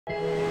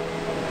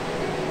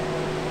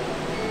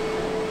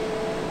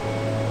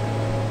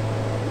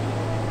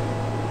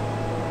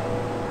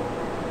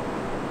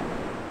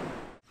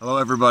Hello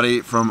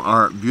everybody from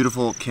our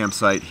beautiful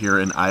campsite here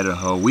in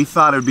Idaho. We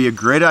thought it would be a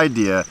great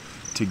idea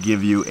to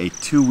give you a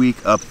 2-week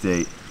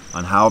update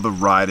on how the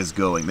ride is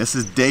going. This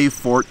is day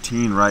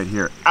 14 right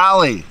here.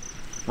 Allie,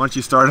 why don't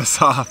you start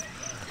us off?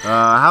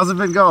 How's it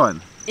been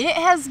going? It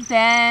has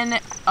been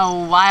a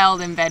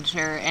wild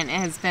adventure, and it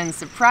has been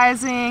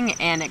surprising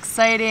and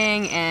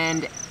exciting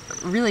and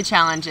really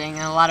challenging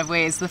in a lot of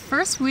ways. The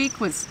first week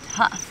was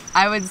tough.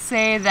 I would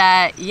say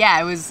that,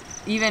 yeah, it was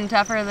even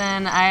tougher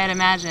than I had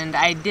imagined.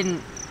 I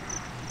didn't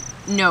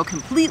know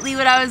completely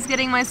what I was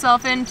getting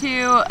myself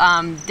into.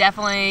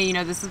 Definitely, you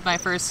know, this is my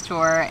first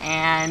tour,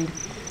 and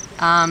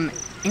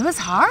it was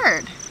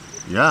hard.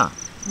 Yeah.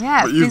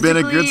 Yeah, but you've been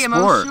a good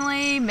sport.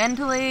 Emotionally,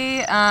 mentally.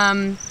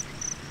 Yeah,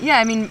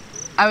 I mean,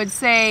 I would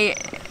say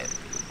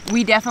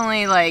we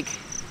definitely, like,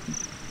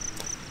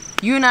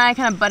 you and I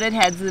kind of butted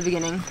heads at the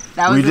beginning.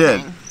 That was the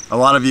thing. A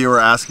lot of you were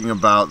asking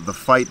about the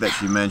fight that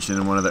she mentioned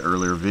in one of the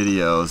earlier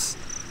videos.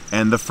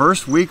 And the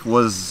first week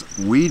was,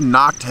 we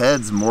knocked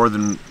heads more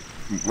than,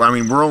 I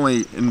mean, we're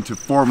only into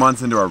 4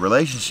 months into our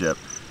relationship,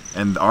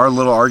 and our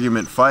little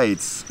argument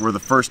fights were the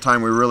first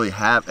time we really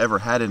ever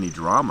had any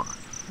drama.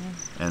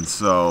 Yeah. And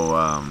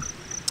so,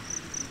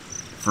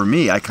 for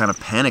me, I kind of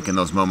panic in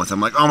those moments. I'm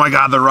like, oh my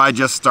God, the ride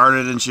just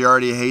started and she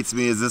already hates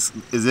me. Is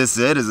this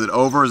it? Is it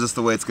over? Is this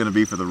the way it's going to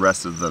be for the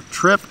rest of the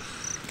trip?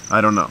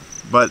 I don't know.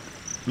 But,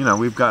 you know,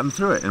 we've gotten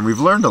through it and we've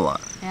learned a lot.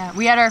 Yeah,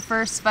 we had our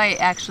first fight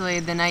actually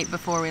the night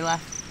before we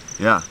left.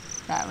 Yeah.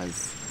 That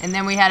was, and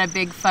then we had a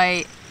big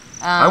fight.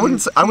 I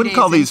wouldn't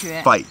call these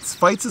fights.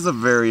 Fights is a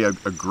very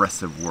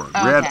aggressive word.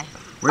 Oh,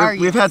 okay.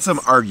 We've had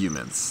some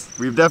arguments.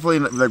 We've definitely,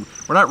 like,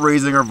 we're not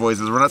raising our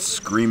voices. We're not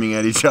screaming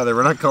at each other.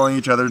 We're not calling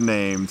each other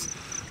names.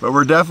 But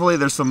we're definitely,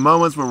 there's some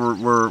moments where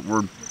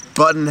we're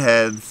butting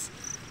heads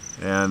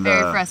and very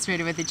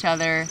frustrated with each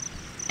other.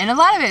 And a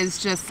lot of it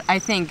is just, I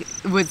think,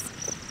 with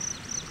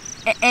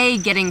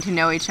getting to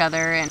know each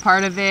other, and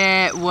part of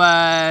it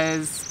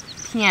was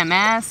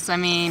PMS. I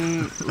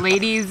mean,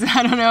 ladies,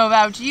 I don't know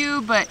about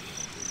you, but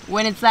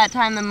when it's that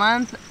time of the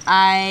month,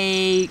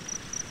 I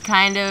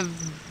kind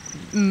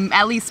of,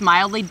 at least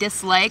mildly,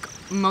 dislike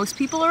most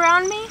people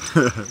around me.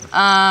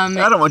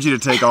 I don't want you to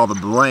take all the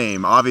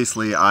blame.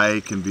 Obviously,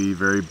 I can be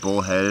very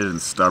bullheaded and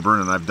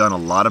stubborn, and I've done a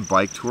lot of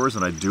bike tours,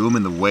 and I do them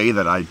in the way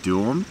that I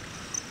do them.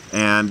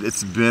 And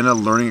it's been a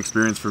learning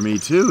experience for me,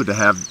 too, to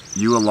have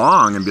you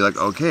along and be like,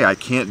 okay, I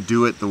can't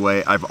do it the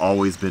way I've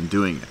always been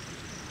doing it.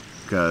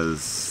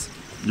 Because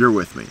you're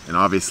with me, and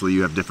obviously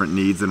you have different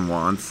needs and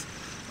wants.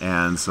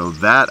 And so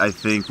that, I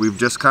think, we've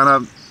just kind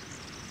of,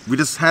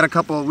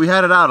 we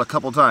had it out a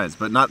couple times,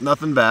 but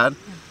nothing bad.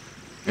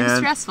 It was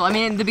stressful. I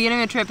mean, the beginning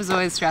of a trip is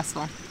always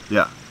stressful.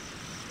 Yeah.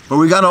 But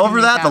we got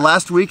over that. The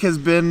last week has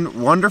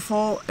been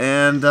wonderful.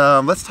 And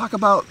let's talk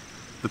about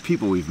the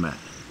people we've met.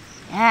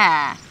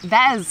 Yeah,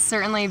 that has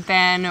certainly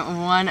been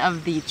one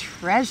of the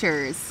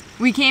treasures.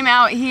 We came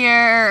out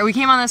here, we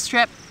came on this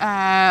trip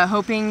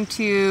hoping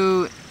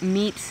to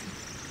meet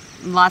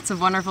lots of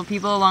wonderful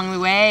people along the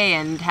way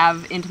and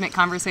have intimate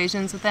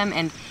conversations with them.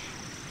 And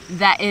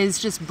that has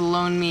just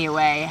blown me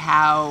away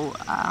how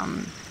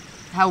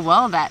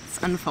well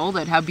that's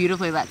unfolded, how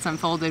beautifully that's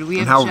unfolded.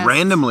 And how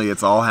randomly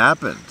it's all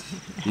happened.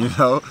 You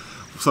know,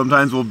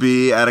 sometimes we'll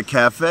be at a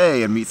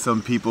cafe and meet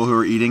some people who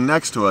are eating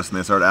next to us, and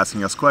they start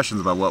asking us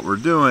questions about what we're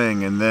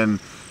doing, and then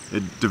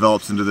it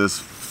develops into this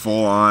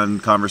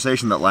full-on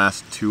conversation that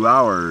lasts 2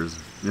 hours,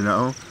 you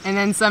know? And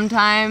then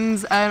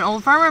sometimes an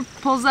old farmer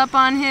pulls up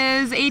on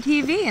his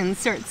ATV and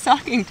starts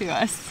talking to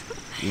us.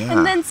 Yeah.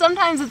 And then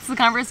sometimes it's the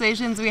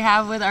conversations we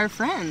have with our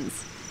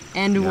friends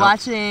and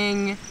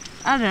watching,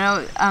 I don't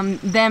know,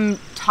 them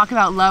talk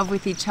about love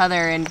with each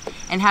other and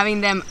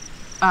having them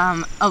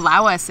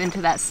allow us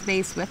into that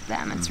space with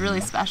them. It's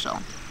really special.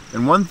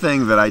 And one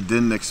thing that I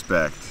didn't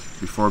expect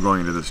before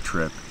going into this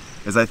trip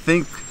is I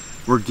think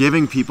we're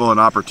giving people an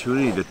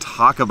opportunity to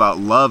talk about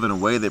love in a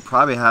way they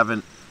probably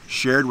haven't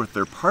shared with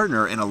their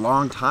partner in a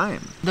long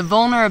time. The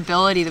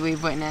vulnerability that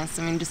we've witnessed,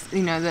 I mean, just,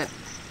 you know, the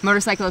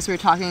motorcyclist we were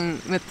talking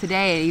with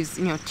today, he's,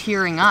 you know,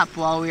 tearing up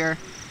while we were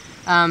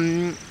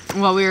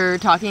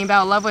talking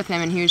about love with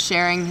him, and he was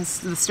sharing the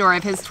story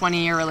of his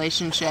 20-year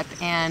relationship.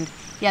 And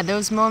yeah,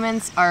 those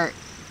moments are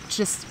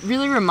just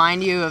really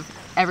remind you of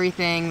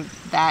everything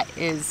that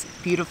is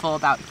beautiful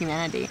about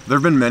humanity. There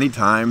have been many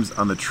times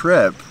on the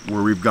trip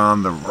where we've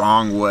gone the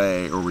wrong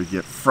way, or we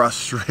get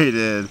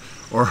frustrated,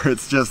 or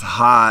it's just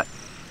hot.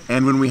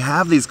 And when we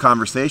have these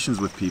conversations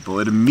with people,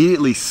 it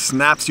immediately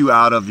snaps you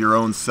out of your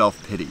own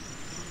self-pity.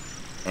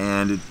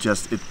 And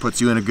it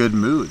puts you in a good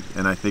mood.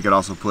 And I think it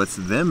also puts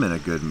them in a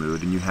good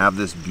mood. And you have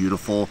this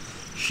beautiful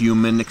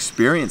human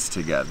experience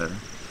together.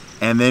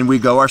 And then we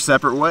go our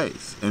separate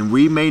ways. And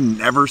we may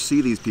never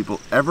see these people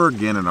ever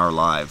again in our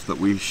lives, but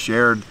we've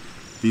shared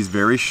these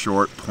very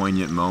short,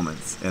 poignant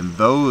moments. And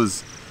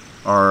those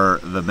are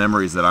the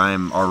memories that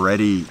I'm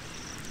already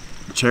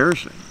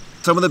cherishing.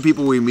 Some of the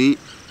people we meet,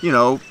 you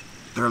know,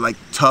 they're like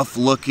tough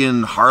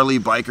looking Harley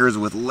bikers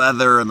with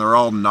leather, and they're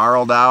all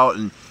gnarled out,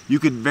 and you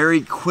could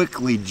very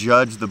quickly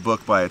judge the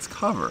book by its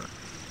cover.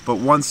 But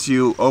once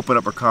you open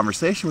up a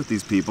conversation with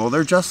these people,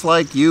 they're just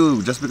like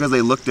you. Just because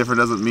they look different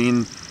doesn't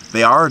mean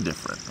they are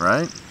different,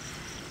 right?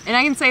 And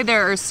I can say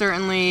there are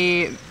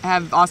certainly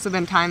have also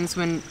been times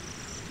when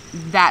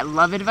that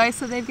love advice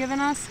that they've given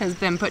us has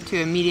been put to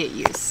immediate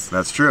use.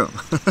 That's true.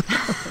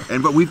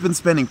 But we've been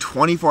spending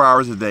 24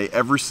 hours a day,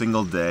 every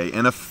single day,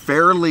 in a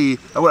fairly,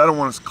 I don't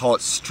want to call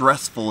it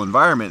stressful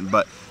environment,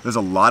 but there's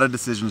a lot of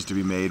decisions to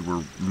be made.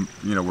 We're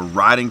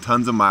riding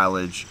tons of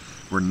mileage.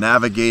 We're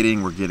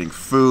navigating, we're getting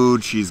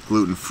food. She's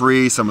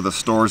gluten-free. Some of the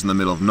stores in the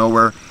middle of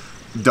nowhere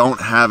don't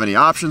have any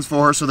options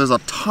for her, so there's a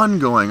ton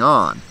going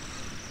on.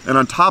 And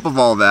on top of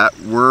all that,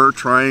 we're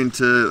trying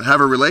to have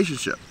a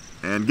relationship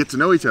and get to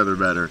know each other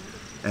better.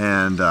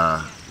 And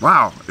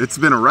wow, it's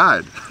been a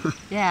ride.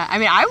 Yeah, I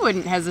mean, I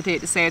wouldn't hesitate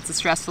to say it's a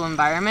stressful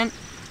environment.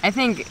 I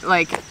think,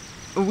 like,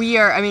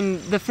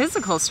 the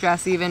physical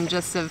stress even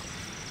just of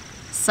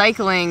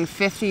cycling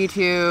 50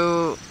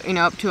 to,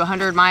 up to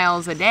 100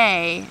 miles a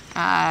day,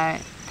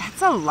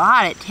 that's a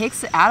lot. It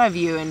takes it out of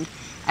you, and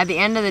at the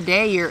end of the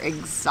day, you're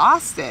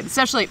exhausted.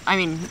 Especially,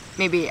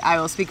 maybe I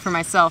will speak for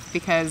myself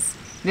because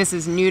this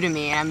is new to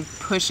me, and I'm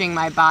pushing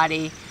my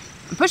body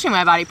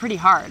pretty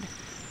hard.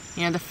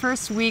 The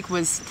first week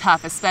was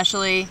tough,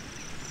 especially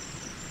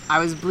I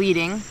was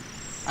bleeding,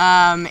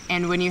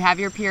 and when you have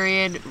your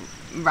period,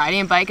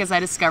 riding a bike, as I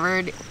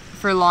discovered,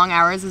 for long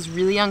hours is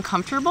really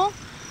uncomfortable.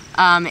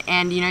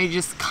 And you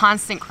just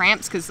constant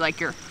cramps because like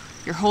you're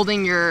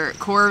holding your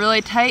core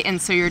really tight,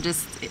 and so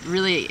it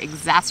really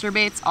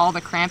exacerbates all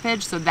the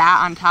crampage. So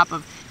that on top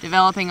of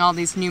developing all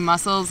these new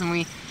muscles, and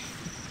we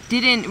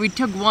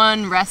took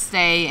one rest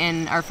day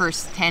in our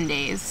first 10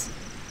 days.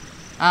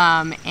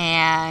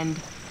 And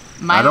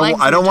my legs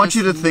I don't were want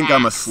you to just think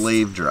I'm a maxed.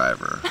 slave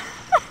driver.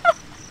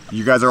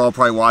 You guys are all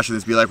probably watching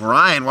this, be like,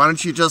 Ryan, why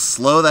don't you just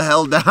slow the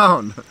hell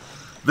down?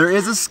 There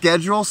is a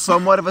schedule,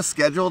 somewhat of a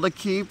schedule to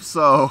keep,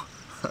 so.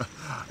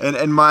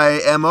 And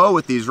my MO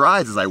with these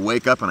rides is I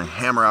wake up and I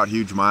hammer out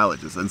huge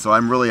mileages, and so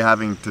I'm really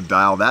having to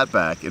dial that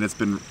back. And it's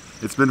been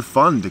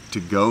fun to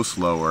go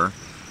slower,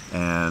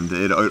 and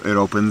it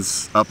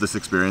opens up this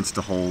experience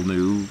to whole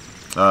new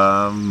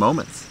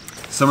moments.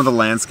 Some of the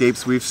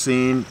landscapes we've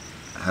seen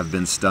have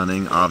been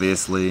stunning,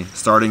 obviously.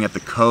 Starting at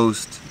the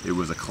coast, it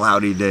was a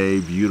cloudy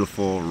day,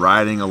 beautiful,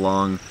 riding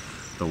along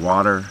the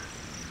water.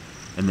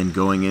 And then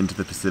going into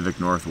the Pacific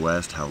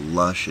Northwest, how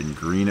lush and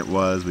green it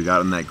was. We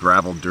got on that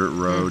gravel dirt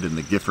road in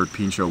the Gifford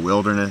Pinchot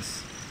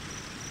Wilderness.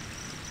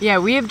 Yeah,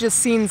 we have just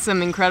seen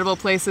some incredible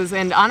places,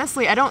 and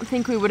honestly, I don't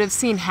think we would have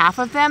seen half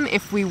of them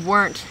if we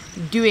weren't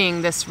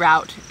doing this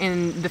route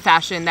in the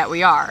fashion that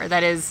we are.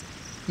 That is,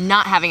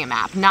 not having a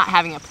map, not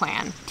having a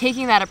plan.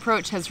 Taking that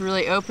approach has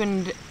really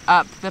opened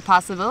up the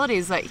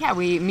possibilities that, yeah,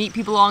 we meet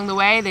people along the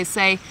way. They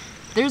say,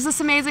 there's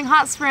this amazing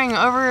hot spring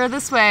over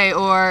this way,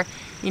 or,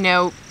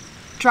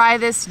 try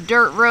this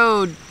dirt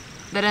road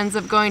that ends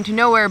up going to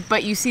nowhere,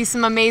 but you see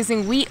some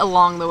amazing wheat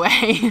along the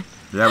way.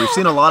 Yeah, we've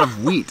seen a lot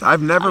of wheat.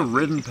 I've never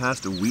ridden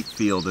past a wheat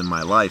field in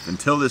my life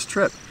until this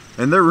trip,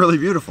 and they're really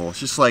beautiful. It's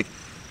just like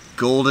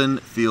golden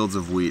fields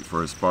of wheat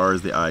for as far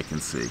as the eye can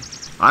see.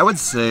 I would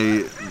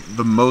say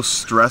the most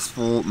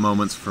stressful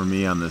moments for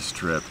me on this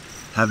trip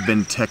have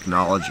been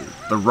technology.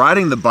 The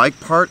riding the bike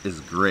part is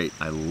great.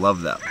 I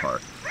love that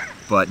part.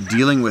 But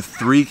dealing with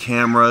 3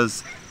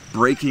 cameras,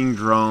 breaking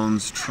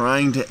drones,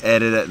 trying to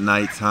edit at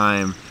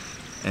nighttime,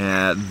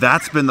 and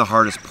that's been the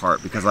hardest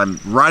part because I'm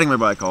riding my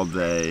bike all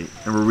day,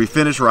 and where we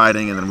finish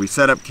riding and then we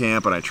set up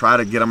camp and I try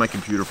to get on my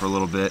computer for a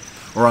little bit,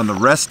 or on the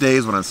rest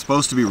days when I'm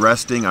supposed to be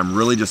resting, I'm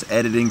really just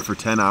editing for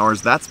 10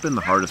 hours. That's been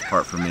the hardest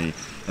part for me,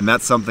 and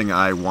that's something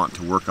I want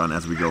to work on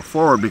as we go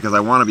forward because I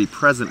want to be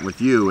present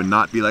with you and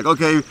not be like,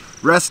 okay,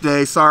 rest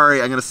day,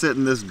 sorry, I'm gonna sit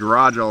in this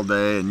garage all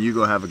day and you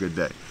go have a good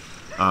day.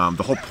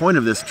 The whole point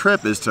of this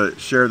trip is to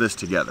share this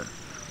together.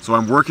 So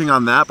I'm working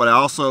on that, but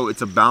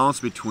it's a balance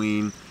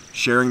between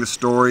sharing the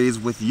stories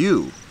with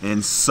you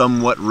in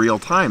somewhat real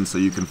time so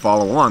you can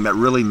follow along. That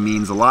really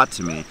means a lot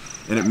to me.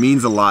 And it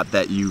means a lot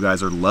that you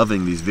guys are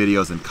loving these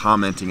videos and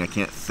commenting. I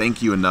can't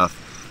thank you enough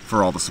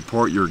for all the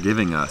support you're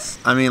giving us.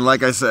 I mean,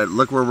 like I said,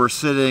 look where we're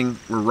sitting.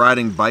 We're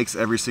riding bikes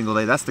every single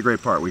day. That's the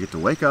great part. We get to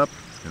wake up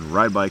and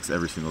ride bikes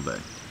every single day.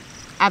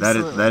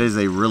 Absolutely. That is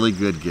a really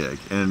good gig.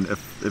 And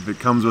if it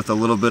comes with a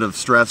little bit of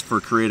stress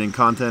for creating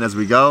content as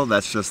we go,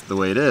 that's just the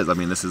way it is. I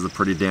mean, this is a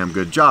pretty damn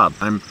good job.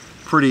 I'm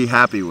pretty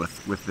happy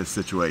with this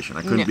situation.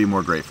 I couldn't be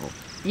more grateful.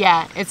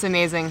 Yeah, it's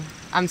amazing.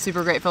 I'm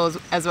super grateful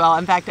as well.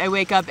 In fact, I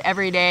wake up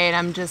every day and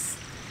I'm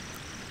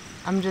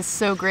just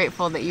so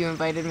grateful that you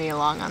invited me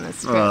along on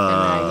this trip and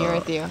I'm here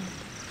with you.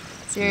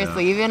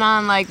 Seriously, yeah. Even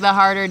on like the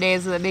harder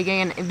days of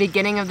the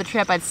beginning of the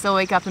trip, I'd still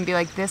wake up and be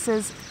like, this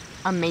is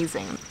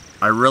amazing.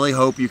 I really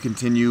hope you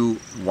continue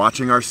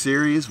watching our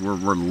series. We're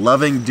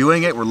loving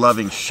doing it. We're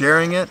loving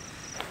sharing it.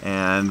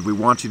 And we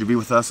want you to be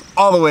with us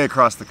all the way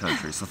across the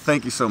country. So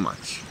thank you so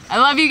much. I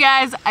love you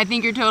guys. I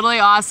think you're totally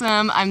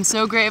awesome. I'm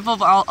so grateful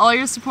for all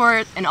your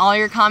support and all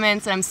your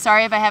comments. And I'm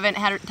sorry if I haven't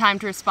had time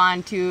to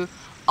respond to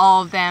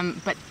all of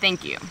them, but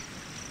thank you.